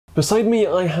Beside me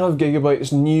I have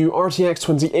Gigabyte's new RTX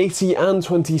 2080 and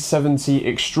 2070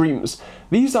 Extremes.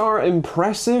 These are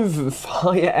impressive,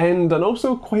 high-end and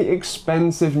also quite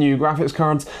expensive new graphics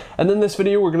cards, and in this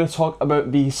video we're going to talk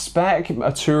about the spec,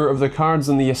 a tour of the cards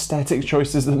and the aesthetic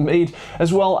choices they've made,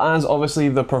 as well as obviously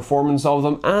the performance of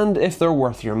them and if they're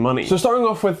worth your money. So starting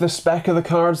off with the spec of the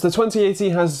cards, the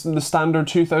 2080 has the standard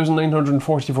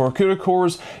 2944 CUDA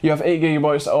cores, you have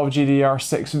 8GB of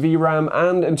GDDR6 VRAM,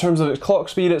 and in terms of its clock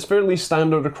speed it's fairly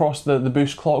standard across the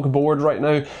boost clock board right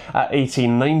now at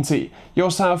 1890. You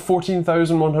also have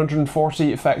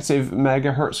 14,140 effective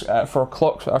megahertz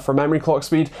for memory clock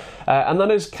speed, and that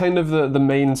is kind of the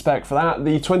main spec for that.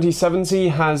 The 2070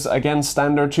 has again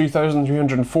standard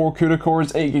 2,304 CUDA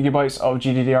cores, 8GB of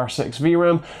GDDR6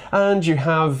 VRAM, and you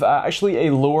have actually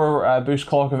a lower boost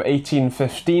clock of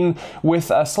 1815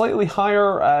 with a slightly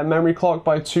higher memory clock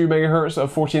by 2 MHz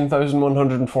of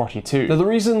 14,142. Now the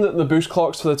reason that the boost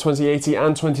clocks for the 2080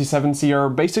 and 2070 are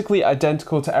basically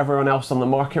identical to everyone else on the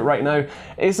market right now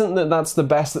isn't that that's the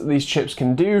best that these chips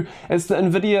can do, it's that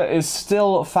Nvidia is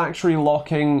still factory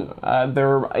locking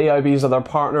their AIBs or their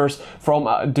partners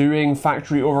from doing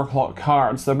factory overclock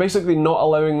cards. They're basically not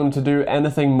allowing them to do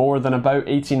anything more than about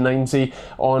 1890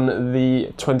 on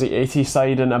the 2080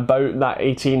 side and about that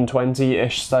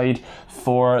 1820-ish side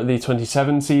for the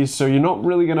 2070s, so you're not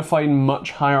really going to find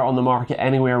much higher on the market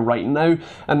anywhere right now,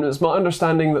 and it's my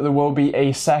understanding that there will be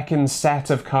a second set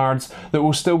of cards that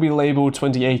will still be labelled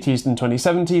 2080s and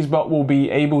 2070s but will be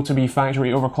able to be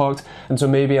factory overclocked, and so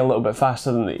maybe a little bit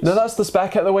faster than these. Now that's the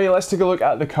spec out of the way, let's take a look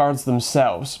at the cards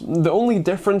themselves. The only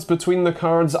difference between the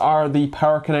cards are the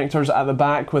power connectors at the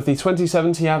back, with the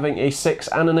 2070 having a 6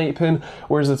 and an 8 pin,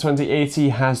 whereas the 2080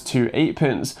 has two 8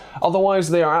 pins. Otherwise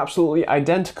they are absolutely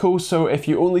identical, so if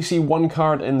you only see one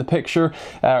card in the picture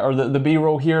or the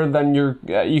B-roll here, then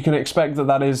you can expect that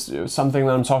that is something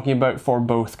that I'm talking about for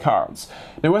both cards.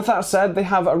 Now with that said, they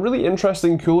have a really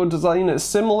interesting cooler design. It's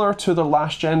similar to the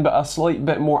last gen but a slight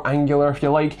bit more angular if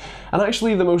you like, and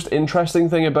actually the most interesting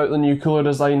thing about the new cooler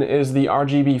design is the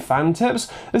RGB fan tips.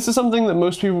 This is something that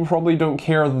most people probably don't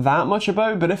care that much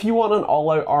about, but if you want an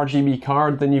all-out RGB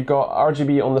card, then you've got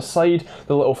RGB on the side,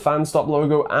 the little fan stop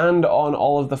logo, and on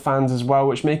all of the fans as well,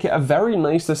 which make it a very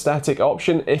nice aesthetic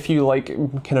option if you like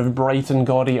kind of bright and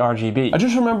gaudy RGB. I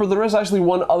just remember there is actually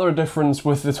one other difference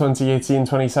with the 2080 and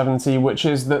 2070, which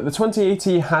is that the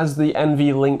 2080 has the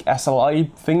NVLink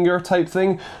SLI finger type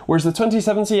thing, whereas the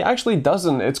 2070 actually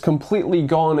doesn't. It's completely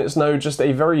gone. It's now just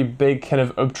a very big kind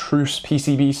of obtruse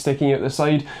PCB sticking out the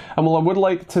side, and while I would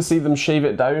like to see them shave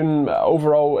it down,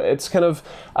 overall it's kind of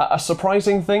a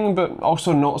surprising thing, but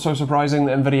also not so surprising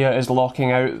that Nvidia is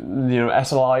locking out,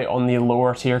 SLI on the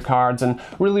lower tier cards and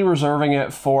really reserving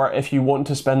it for if you want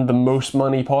to spend the most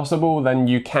money possible, then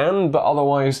you can, but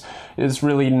otherwise it's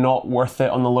really not worth it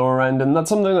on the lower end, and that's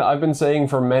something that I've been saying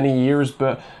for many years,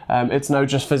 but it's now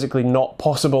just physically not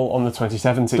possible on the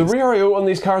 2070s. The rear I/O on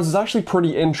these cards is actually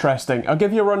pretty interesting. I'll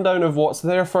give you a rundown of what's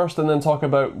there first and then talk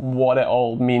about what it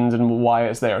all means and why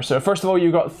it's there. So first of all,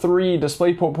 you've got 3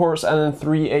 DisplayPort ports and then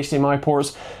 3 HDMI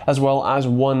ports, as well as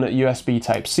 1 USB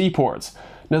Type-C port.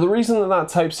 Now the reason that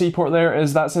Type-C port there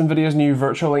is that's Nvidia's new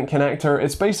Virtual Link connector.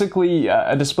 It's basically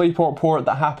a DisplayPort port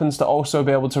that happens to also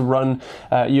be able to run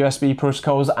USB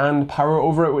protocols and power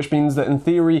over it, which means that in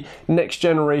theory next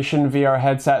generation VR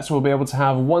headsets will be able to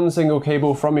have one single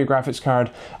cable from your graphics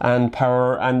card and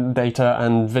power and data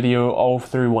and video all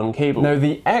through one cable. Now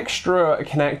the extra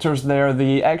connectors there,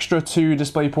 the extra 2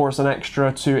 DisplayPorts and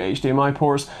extra 2 HDMI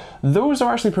ports, those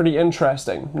are actually pretty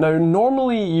interesting. Now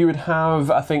normally you would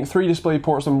have, I think, 3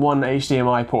 DisplayPorts and 1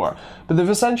 HDMI port, but they've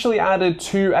essentially added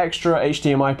 2 extra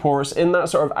HDMI ports in that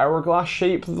sort of hourglass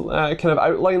shape kind of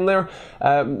outline there,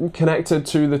 connected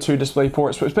to the 2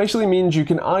 DisplayPorts, which basically means you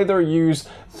can either use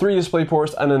 3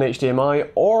 DisplayPorts and an HDMI,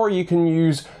 or you can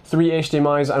use 3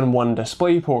 HDMIs and 1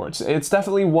 DisplayPort. It's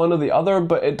definitely one or the other,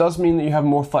 but it does mean that you have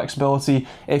more flexibility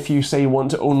if you say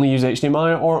want to only use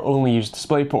HDMI or only use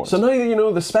DisplayPort. So now that you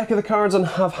know the spec of the cards and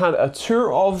have had a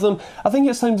tour of them, I think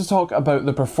it's time to talk about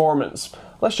the performance.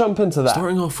 Let's jump into that.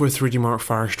 Starting off with 3D Mark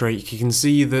Firestrike, you can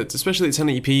see that, especially at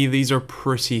 1080p, these are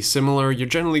pretty similar. You're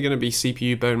generally going to be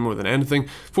CPU bound more than anything.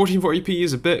 1440p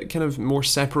is a bit kind of more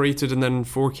separated, and then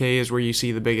 4K is where you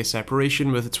see the biggest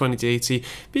separation, with the 2080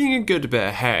 being a good bit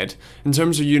ahead. In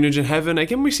terms of Unity Heaven,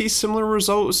 again we see similar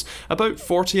results, about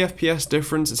 40 FPS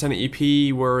difference at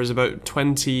 1080p, whereas about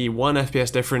 21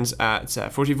 FPS difference at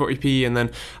 1440p, and then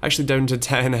actually down to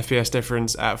 10 FPS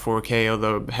difference at 4K,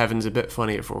 although Heaven's a bit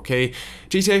funny at 4K.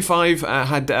 GTA 5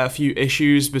 had a few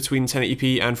issues between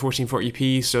 1080p and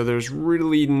 1440p, so there's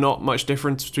really not much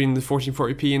difference between the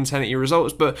 1440p and 1080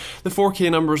 results, but the 4K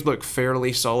numbers look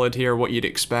fairly solid here, what you'd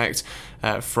expect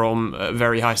from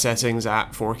very high settings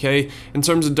at 4K. In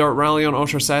terms of Dirt Rally on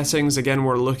ultra settings, again,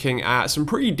 we're looking at some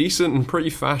pretty decent and pretty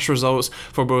fast results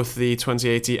for both the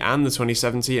 2080 and the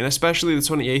 2070, and especially the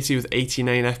 2080 with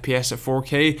 89 FPS at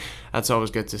 4K. That's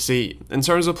always good to see. In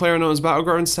terms of PlayerUnknown's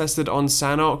Battlegrounds tested on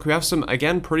Sanhok, we have some,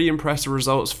 again, pretty impressive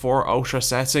results for ultra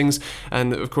settings,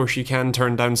 and of course you can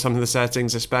turn down some of the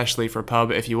settings, especially for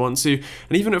PUB if you want to,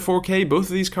 and even at 4K, both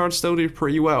of these cards still do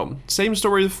pretty well. Same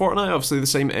story with Fortnite, obviously the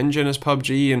same engine as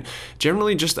PUBG, and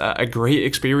generally just a great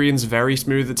experience, very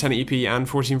smooth at 1080p and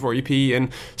 1440p, and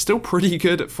still pretty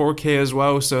good at 4K as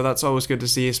well, so that's always good to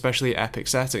see, especially at epic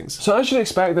settings. So as you'd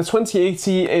expect, the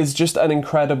 2080 is just an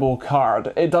incredible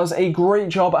card. It does a great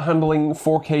job at handling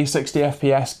 4K 60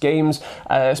 FPS games,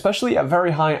 especially at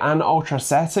very high and ultra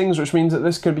settings, which means that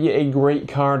this could be a great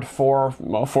card for,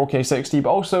 well, 4K 60, but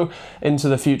also into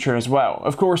the future as well.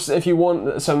 Of course, if you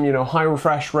want some, high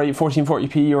refresh rate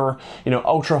 1440p or,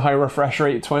 ultra high refresh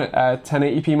rate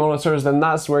 1080p monitors, then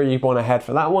that's where you want to head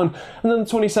for that one. And then the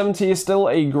 2070 is still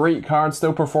a great card,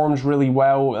 still performs really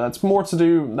well. That's more to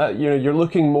do that, you're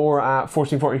looking more at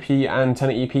 1440p and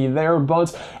 1080p there,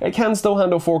 but it can still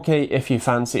handle 4K if you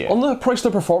fancy it. On the price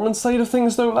to performance side of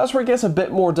things though, that's where it gets a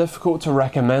bit more difficult to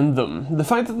recommend them. The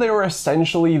fact that they were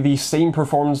essentially the same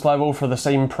performance level for the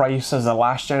same price as the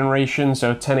last generation, so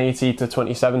 1080 to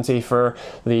 2070 for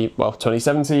the,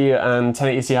 2070 and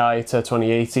 1080 Ti to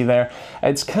 2080 there,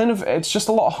 it's just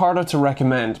a lot harder to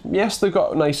recommend. Yes, they've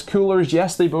got nice coolers,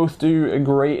 yes, they both do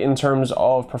great in terms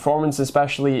of performance,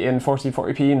 especially in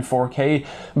 1440p and 4K,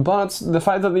 but the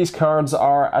fact that these cards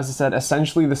are, as I said,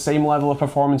 essentially the same level of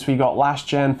performance we got last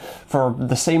gen for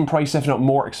the same price, if not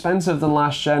more expensive than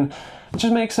last gen, it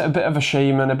just makes it a bit of a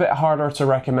shame and a bit harder to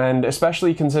recommend,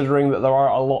 especially considering that there are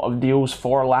a lot of deals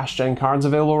for last gen cards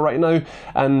available right now,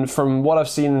 and from what I've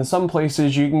seen in some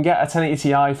places you can get a 1080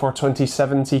 Ti for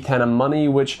 2070 kind of money,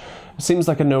 which seems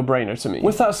like a no-brainer to me.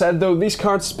 With that said though, these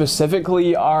cards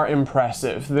specifically are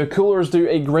impressive. The coolers do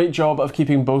a great job of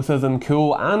keeping both of them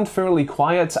cool and fairly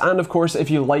quiet, and of course if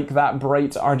you like that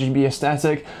bright RGB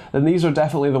aesthetic, then these are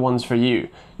definitely the ones for you.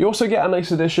 You also get a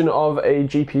nice addition of a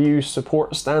GPU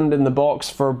support stand in the box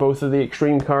for both of the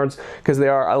Extreme cards, because they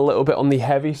are a little bit on the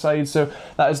heavy side, so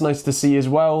that is nice to see as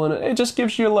well, and it just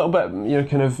gives you a little bit,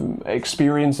 kind of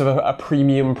experience of a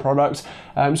premium product.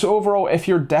 So overall, if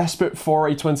you're desperate for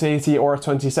a 2080 or a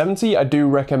 2070, I do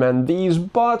recommend these,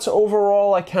 but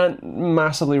overall I can't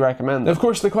massively recommend them. Of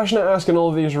course, the question I ask in all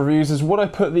of these reviews is, would I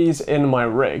put these in my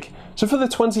rig? So for the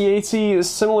 2080,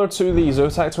 similar to the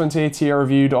Zotac 2080 I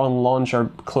reviewed on launch,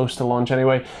 or close to launch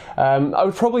anyway, I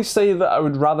would probably say that I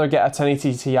would rather get a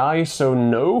 1080 Ti, so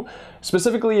no.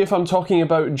 Specifically, if I'm talking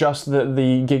about just the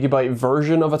Gigabyte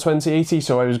version of a 2080,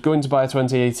 so I was going to buy a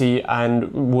 2080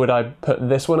 and would I put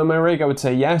this one in my rig, I would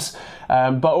say yes.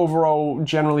 But overall,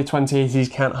 generally 2080s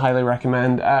can't highly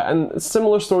recommend. And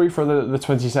similar story for the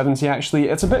 2070 actually.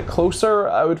 It's a bit closer.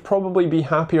 I would probably be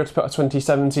happier to put a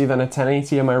 2070 than a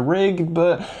 1080 in my rig,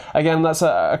 but again, that's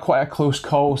quite a close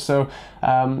call, so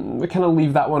we kind of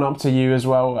leave that one up to you as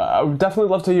well. I would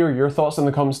definitely love to hear your thoughts in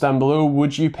the comments down below.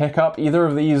 Would you pick up either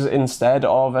of these instead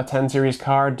of a 10 series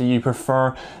card? Do you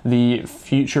prefer the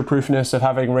future-proofness of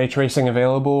having ray tracing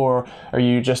available, or are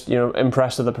you just,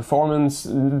 impressed with the performance?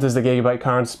 Does the Gigabyte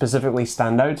card specifically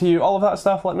stand out to you? All of that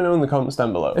stuff, let me know in the comments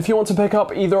down below. If you want to pick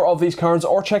up either of these cards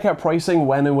or check out pricing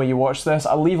when and where you watch this,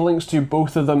 I'll leave links to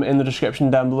both of them in the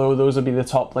description down below. Those will be the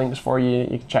top links for you.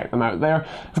 You can check them out there.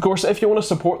 Of course, if you want to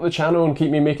support the channel and keep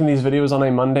me making these videos on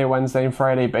a Monday, Wednesday, and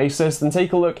Friday basis, then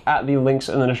take a look at the links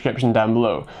in the description down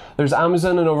below. There's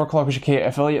Amazon and Overclockers UK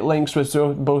affiliate links, which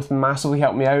both massively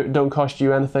help me out. Don't cost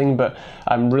you anything, but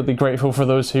I'm really grateful for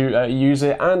those who use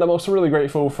it, and I'm also really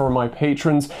grateful for my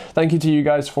patrons. Thank you to you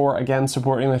guys for, again,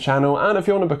 supporting the channel, and if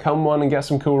you want to become one and get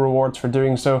some cool rewards for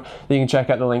doing so, then you can check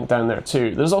out the link down there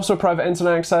too. There's also private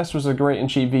internet access, which is a great and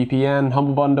cheap VPN,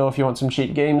 Humble Bundle if you want some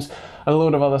cheap games, and a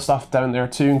load of other stuff down there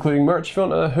too, including merch if you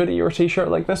want a hoodie or a t-shirt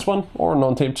like this one, or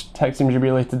non-taped TechteamGB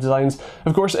related designs.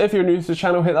 Of course, if you're new to the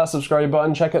channel, hit that subscribe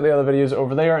button, check out the other videos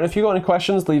over there, and if you've got any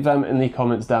questions, leave them in the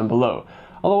comments down below.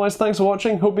 Otherwise, thanks for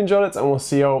watching, hope you enjoyed it, and we'll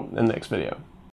see you all in the next video.